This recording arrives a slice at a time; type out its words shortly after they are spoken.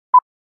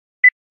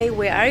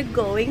We are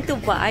going to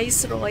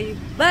Viceroy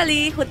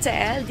Bali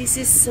Hotel. This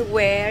is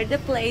where the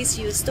place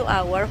used to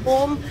our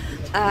home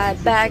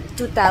back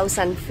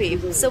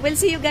 2005. So we'll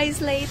see you guys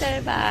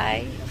later.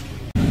 Bye.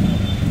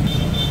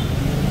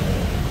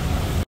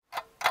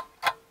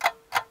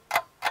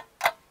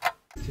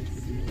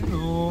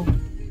 Hello.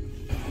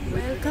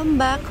 Welcome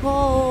back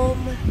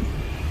home.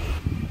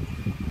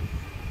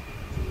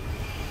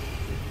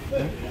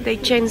 They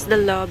changed the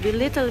lobby a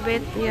little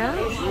bit, yeah?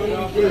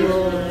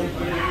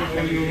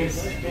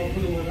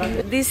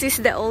 This is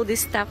the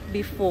oldest staff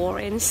before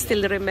and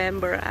still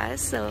remember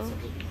us, so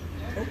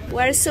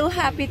we're so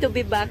happy to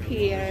be back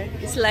here.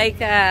 It's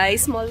like a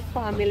small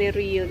family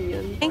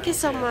reunion. Thank you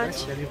so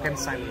much. Then you can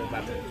sign the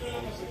button.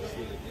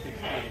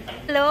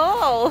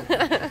 Hello!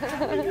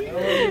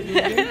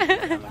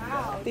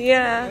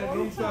 Yeah.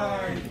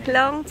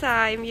 Long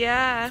time,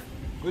 yeah.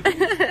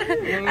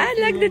 I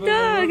like the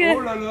dog.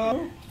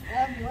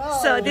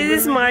 So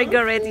this is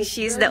Margaret,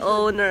 she's the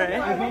owner.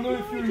 I don't know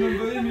if you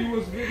remember him, he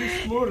was very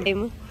small.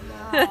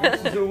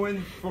 This is the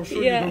one for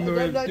sure Yeah. you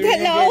don't know him.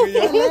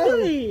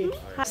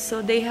 Hello!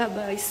 So they have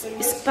a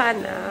spa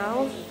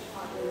now.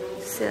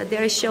 So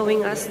they're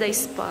showing us the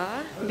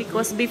spa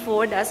because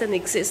before doesn't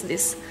exist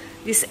this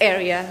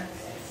area.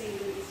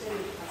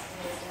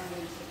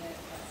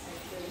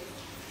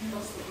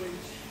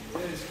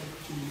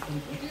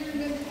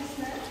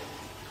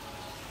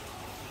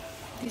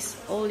 This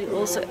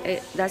also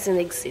doesn't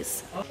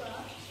exist.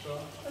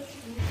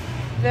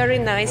 Very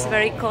nice,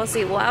 very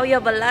cozy. Wow, you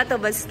have a lot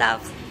of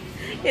stuff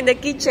in the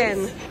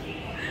kitchen.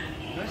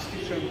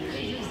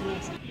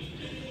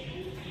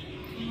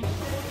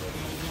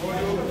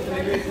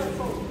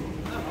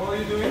 How are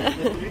you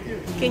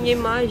doing? Can you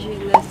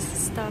imagine the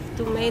stuff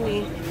too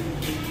many?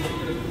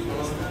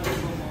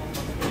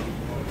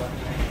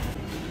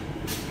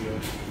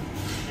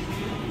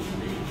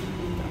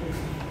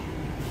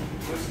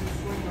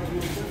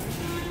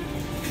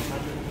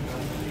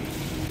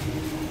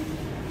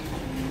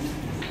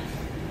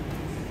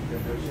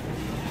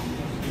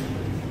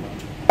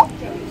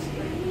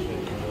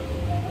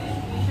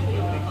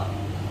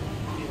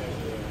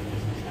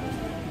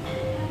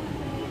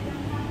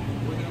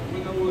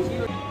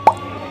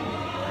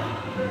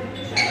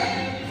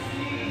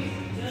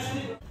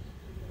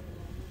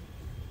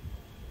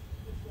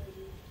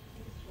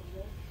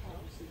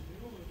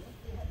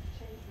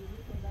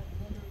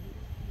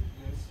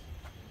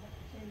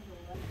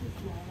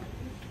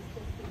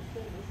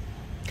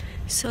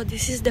 So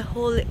this is the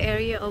whole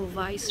area of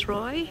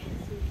Viceroy.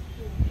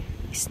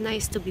 It's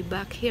nice to be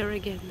back here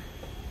again.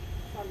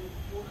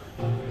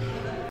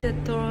 The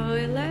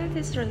toilet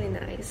is really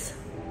nice.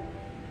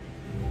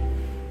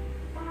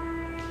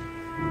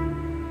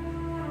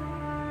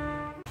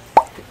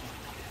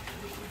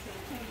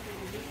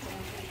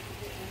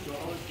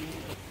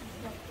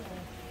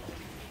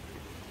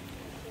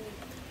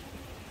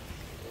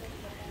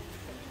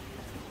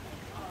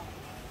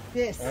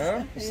 Yes.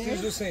 Huh?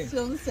 Still the same.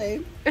 Still the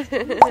same.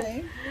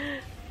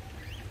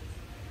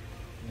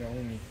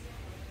 Naomi.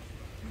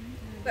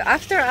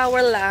 After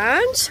our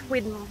lunch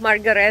with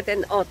Margaret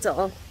and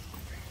Otto,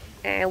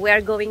 and we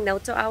are going now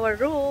to our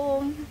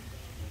room.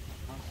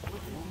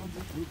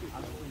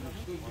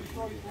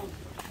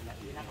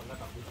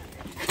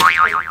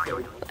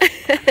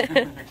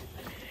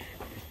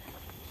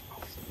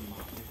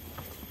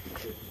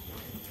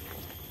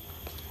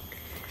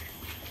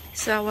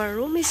 So our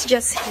room is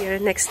just here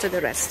next to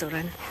the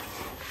restaurant.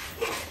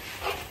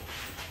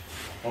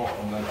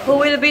 Who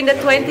will be in the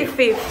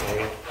 25th?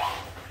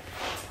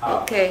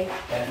 Okay.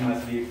 That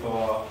must be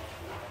for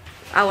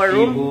Our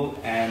room. Ibu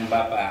and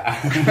Papa.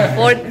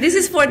 This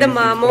is for the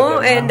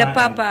mamo and the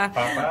papa.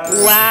 Papa.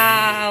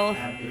 Wow.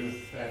 And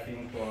this, I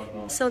think,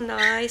 for So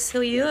nice, so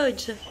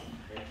huge.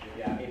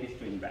 yeah, it is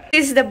twin bed.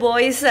 This is the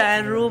boys'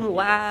 room.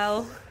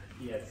 Wow.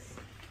 Yes.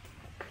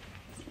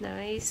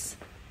 Nice.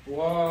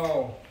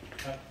 Wow.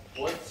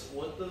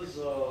 What does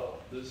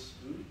this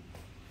do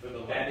for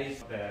the That light?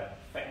 is the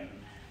fan.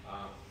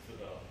 For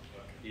the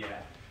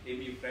Yeah. If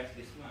you press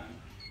this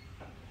one.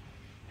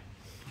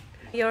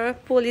 Your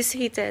pool is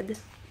heated.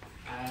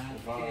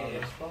 Okay.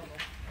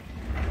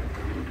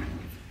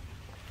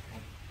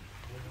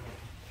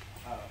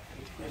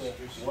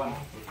 One.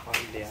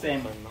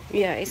 Same.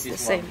 Yeah, it's the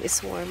same.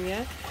 It's warm,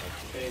 yeah.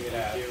 Okay,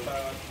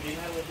 we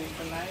have a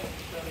different night.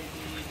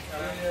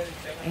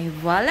 Et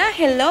voila.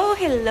 Hello,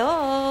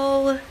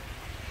 hello.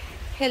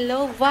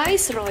 Hello,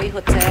 Viceroy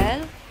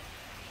Hotel.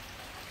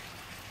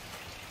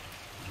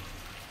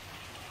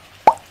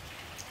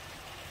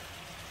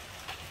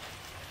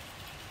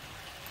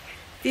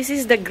 This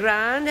is the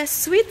grand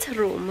suite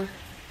room.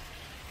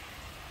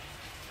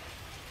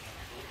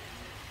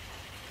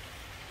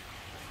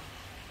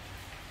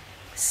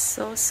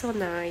 So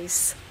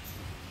nice.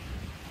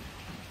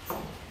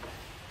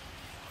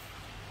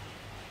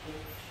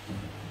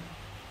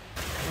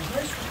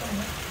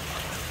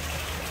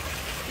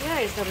 Yeah,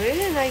 it's a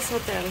really nice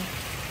hotel.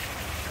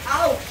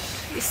 Ouch!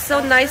 It's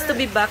so nice to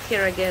be back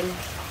here again.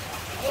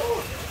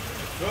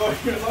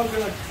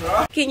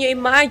 Can you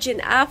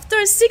imagine,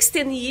 after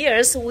 16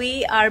 years,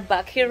 we are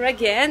back here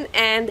again,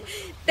 and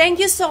thank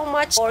you so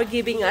much for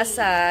giving us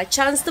a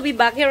chance to be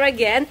back here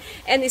again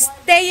and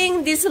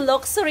staying this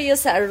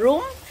luxurious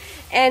room.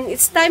 And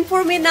it's time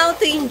for me now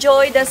to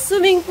enjoy the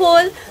swimming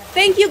pool.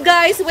 Thank you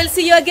guys. We'll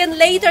see you again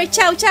later.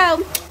 Ciao, ciao.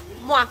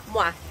 Mwah,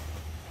 mwah.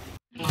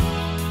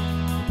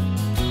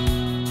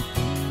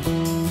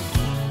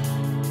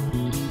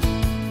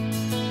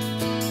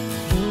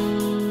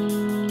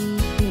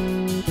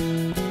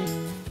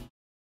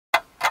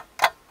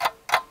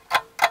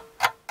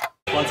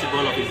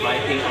 Responsible of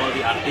inviting all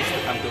the artists to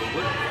come to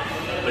Ubud.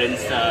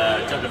 Prince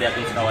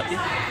Chakradiyatun Sukawati.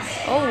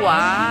 Oh,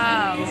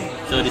 wow.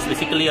 So this is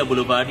basically a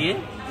boulevardier,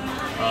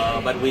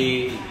 but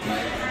we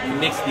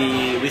mix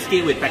the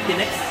whiskey with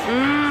pectinex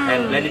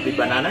and blend it with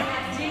banana.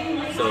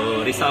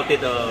 So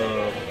resulted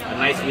a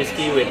nice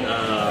whiskey with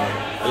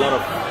a lot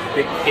of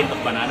big hint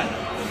of banana.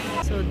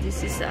 So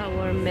this is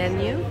our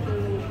menu.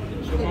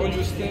 So how do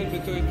you stand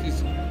between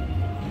this?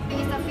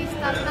 It's a fish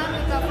tartar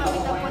with a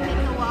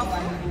potato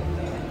waffle.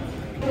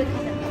 So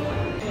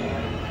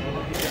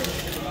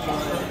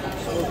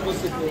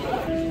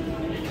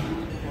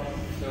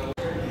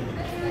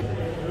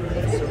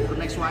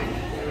next wine,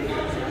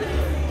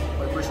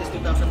 first is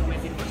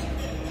 2020.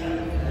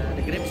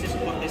 The grapes is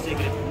Cortese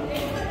grape.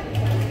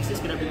 This is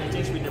gonna be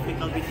mixed with the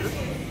pickled beetroot.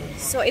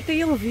 So ito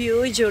yung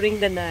view during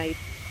the night.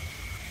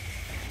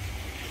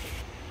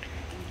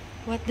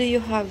 What do you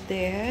have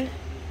there?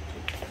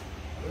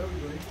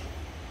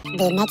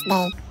 The next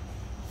day.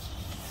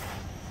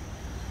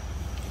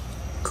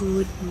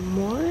 Good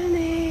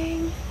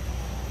morning.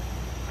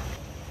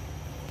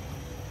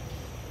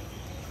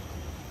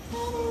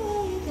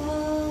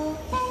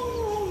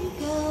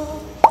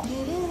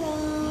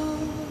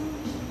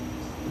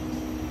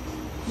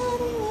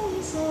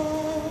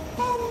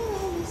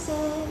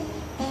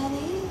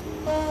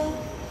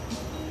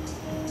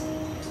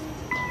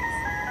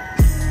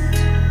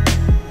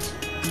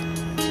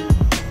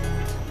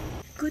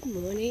 Good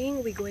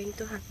morning. We're going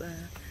to have a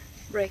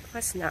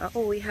breakfast now.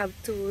 We have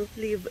to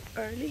leave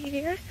early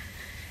here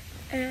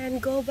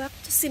and go back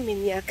to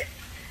Seminyak.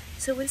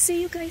 So we'll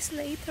see you guys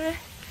later.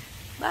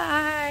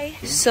 Bye.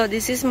 So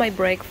this is my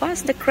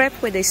breakfast, the crepe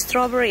with the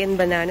strawberry and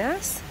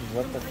bananas.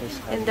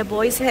 And the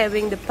boys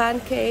having the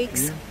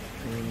pancakes.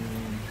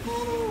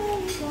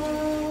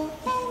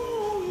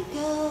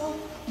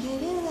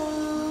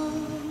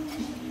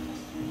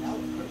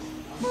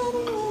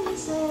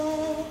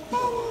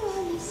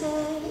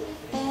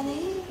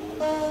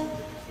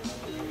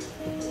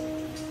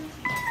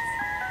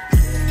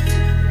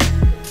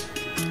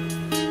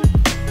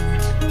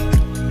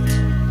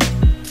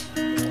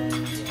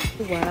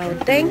 Wow,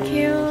 thank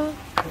you.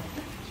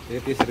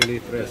 It is really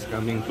fresh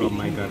coming from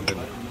my garden.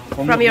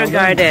 From your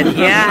garden,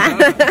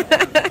 yeah.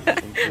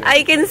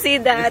 I can see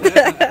that.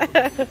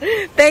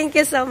 Thank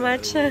you so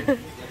much.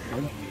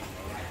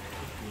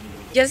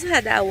 Just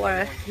had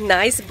our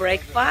nice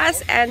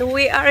breakfast and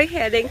we are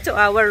heading to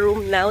our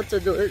room now to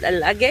do the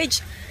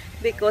luggage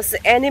because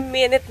any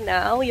minute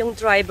now yung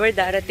driver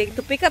darating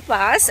to pick up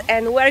us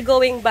and we're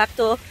going back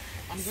to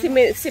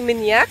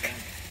Seminyak.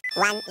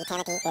 One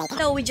eternity later.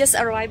 So we just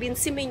arrived in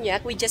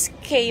Seminyak. We just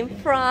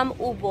came from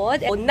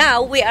Ubud. And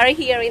now we are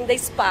here in the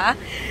spa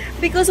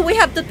because we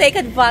have to take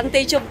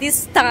advantage of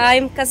this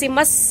time kasi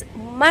mas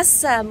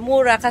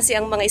mura kasi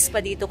ang mga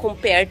spa dito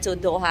compared to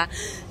Doha.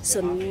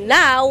 So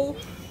now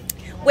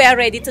we are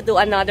ready to do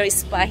another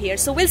spa here.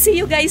 So we'll see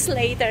you guys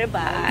later.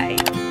 Bye.